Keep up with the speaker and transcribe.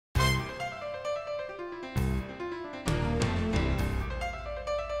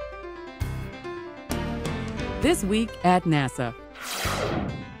This week at NASA.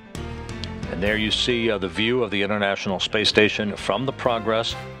 And there you see the view of the International Space Station from the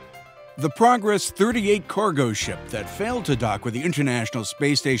Progress. The Progress 38 cargo ship that failed to dock with the International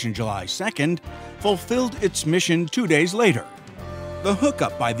Space Station July 2nd fulfilled its mission 2 days later. The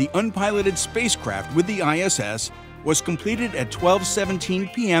hookup by the unpiloted spacecraft with the ISS was completed at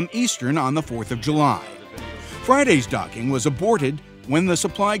 12:17 p.m. Eastern on the 4th of July. Friday's docking was aborted when the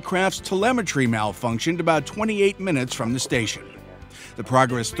supply craft's telemetry malfunctioned about 28 minutes from the station. The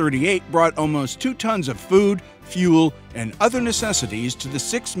Progress 38 brought almost 2 tons of food, fuel, and other necessities to the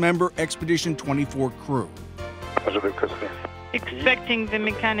 6-member Expedition 24 crew. Expecting the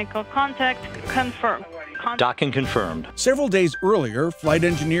mechanical contact confirmed. Docking confirmed. Several days earlier, flight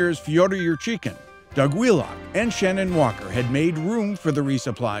engineers Fyodor Yurchikhin, Doug Wheelock, and Shannon Walker had made room for the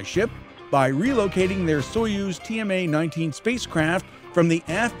resupply ship by relocating their Soyuz TMA-19 spacecraft from the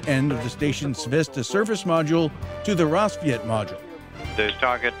aft end of the station's Svesta surface module to the Rassvet module. The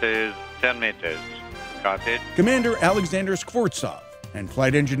target is 10 meters. Copy. Commander Alexander Skvortsov and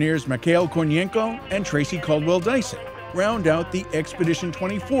flight engineers Mikhail Kornienko and Tracy Caldwell-Dyson round out the Expedition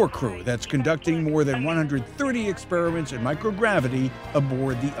 24 crew that's conducting more than 130 experiments in microgravity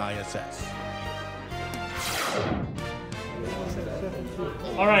aboard the ISS.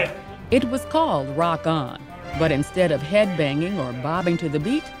 All right. It was called Rock On, but instead of headbanging or bobbing to the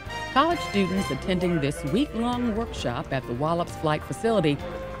beat, college students attending this week-long workshop at the Wallops Flight Facility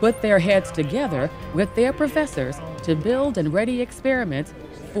put their heads together with their professors to build and ready experiments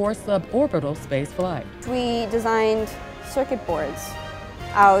for suborbital space flight. We designed circuit boards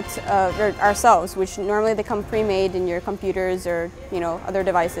ourselves, which normally they come pre-made in your computers or other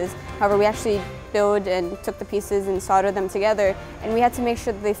devices. However, we actually built and took the pieces and soldered them together, and we had to make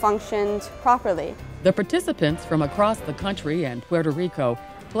sure that they functioned properly. The participants from across the country and Puerto Rico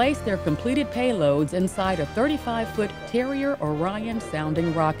placed their completed payloads inside a 35-foot Terrier Orion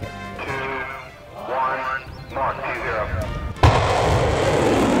sounding rocket. 2, 1, Mark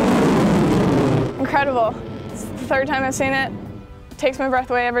 20. Incredible. It's the 3rd time I've seen it. It takes my breath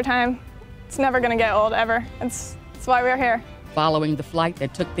away every time. It's never going to get old, ever. It's why we're here. Following the flight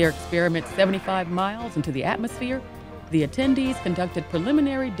that took their experiment 75 miles into the atmosphere, the attendees conducted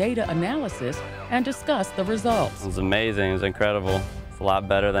preliminary data analysis and discussed the results. It was amazing. It was incredible. It's a lot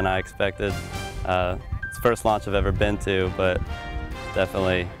better than I expected. It's the first launch I've ever been to, but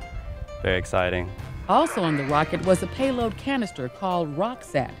definitely very exciting. Also on the rocket was a payload canister called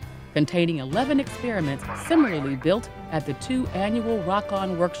RockSat, containing 11 experiments similarly built at the 2 annual Rock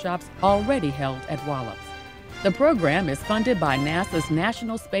On workshops already held at Wallops. The program is funded by NASA's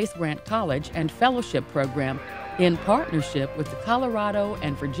National Space Grant College and Fellowship Program in partnership with the Colorado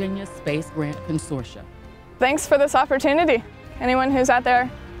and Virginia Space Grant Consortia. Thanks for this opportunity. Anyone who's out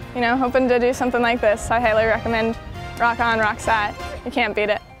there, hoping to do something like this, I highly recommend Rock On, RockSat. You can't beat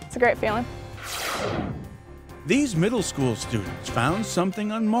it. It's a great feeling. These middle school students found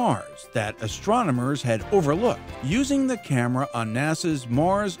something on Mars that astronomers had overlooked using the camera on NASA's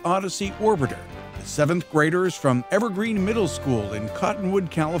Mars Odyssey orbiter. The 7th graders from Evergreen Middle School in Cottonwood,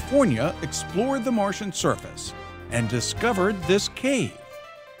 California explored the Martian surface and discovered this cave.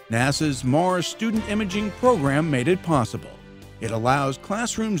 NASA's Mars Student Imaging Program made it possible. It allows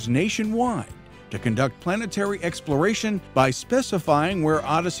classrooms nationwide to conduct planetary exploration by specifying where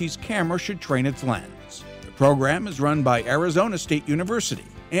Odyssey's camera should train its lens. The program is run by Arizona State University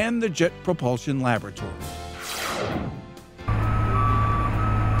and the Jet Propulsion Laboratory.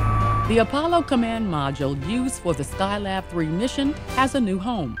 The Apollo Command Module used for the Skylab 3 mission has a new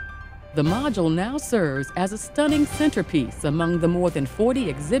home. The module now serves as a stunning centerpiece among the more than 40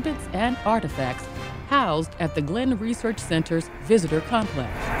 exhibits and artifacts housed at the Glenn Research Center's visitor complex.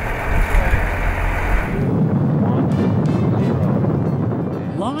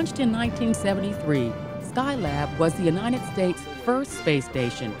 Launched in 1973, Skylab was the United States' first space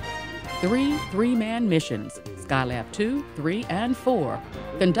station. 3 three-man missions, Skylab 2, 3, and 4,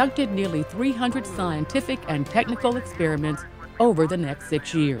 conducted nearly 300 scientific and technical experiments over the next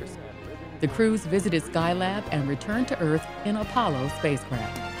 6 years. The crews visited Skylab and returned to Earth in Apollo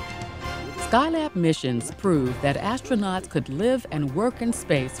spacecraft. Skylab missions proved that astronauts could live and work in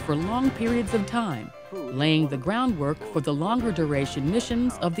space for long periods of time, laying the groundwork for the longer duration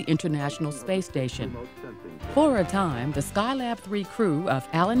missions of the International Space Station. For a time, the Skylab 3 crew of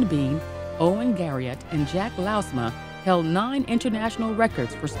Alan Bean, Owen Garriott, and Jack Lausma held 9 international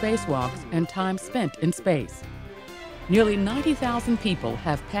records for spacewalks and time spent in space. Nearly 90,000 people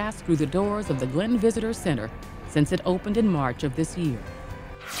have passed through the doors of the Glenn Visitor Center since it opened in March of this year.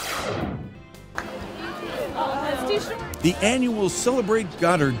 Let's The annual Celebrate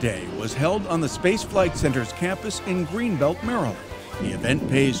Goddard Day was held on the Space Flight Center's campus in Greenbelt, Maryland. The event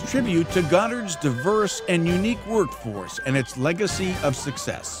pays tribute to Goddard's diverse and unique workforce and its legacy of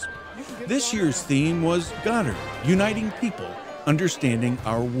success. This year's theme was Goddard, Uniting People, Understanding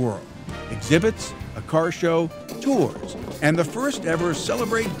Our World. Exhibits, a car show, tours, and the first ever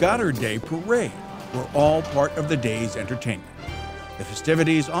Celebrate Goddard Day parade were all part of the day's entertainment. The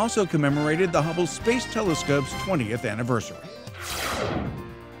festivities also commemorated the Hubble Space Telescope's 20th anniversary.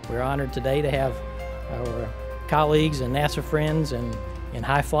 We're honored today to have our colleagues and NASA friends and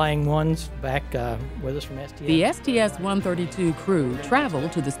high-flying ones back with us from STS. The STS-132 crew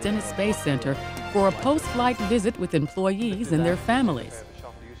traveled to the Stennis Space Center for a post-flight visit with employees and their families.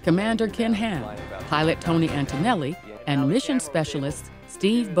 Commander Ken Ham, pilot Tony Antonelli, and mission specialists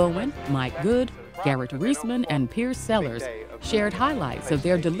Steve Bowen, Mike Good, Garrett Reisman, and Pierce Sellers shared highlights of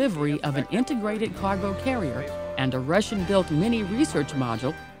their delivery of an integrated cargo carrier and a Russian-built mini research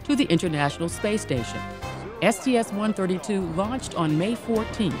module to the International Space Station. STS-132 launched on May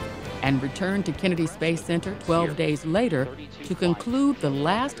 14th and returned to Kennedy Space Center 12 days later to conclude the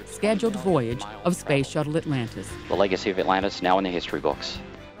last scheduled voyage of Space Shuttle Atlantis. The legacy of Atlantis now in the history books.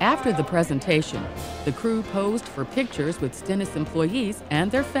 After the presentation, the crew posed for pictures with Stennis employees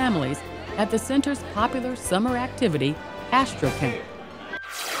and their families at the center's popular summer activity, Astro Camp.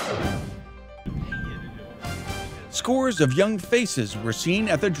 Scores of young faces were seen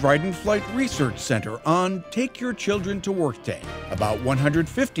at the Dryden Flight Research Center on Take Your Children to Work Day. About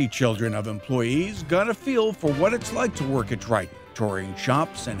 150 children of employees got a feel for what it's like to work at Dryden, touring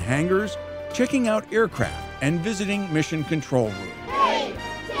shops and hangars, checking out aircraft, and visiting Mission Control Room. 3,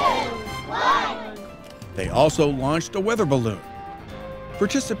 2, 1. They also launched a weather balloon,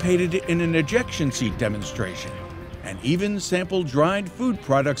 participated in an ejection seat demonstration, and even sampled dried food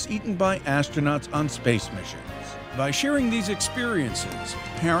products eaten by astronauts on space missions. By sharing these experiences,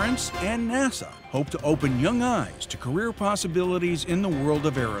 parents and NASA hope to open young eyes to career possibilities in the world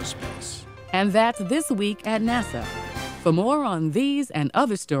of aerospace. And that's this week at NASA. For more on these and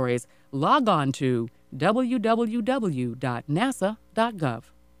other stories, log on to www.nasa.gov.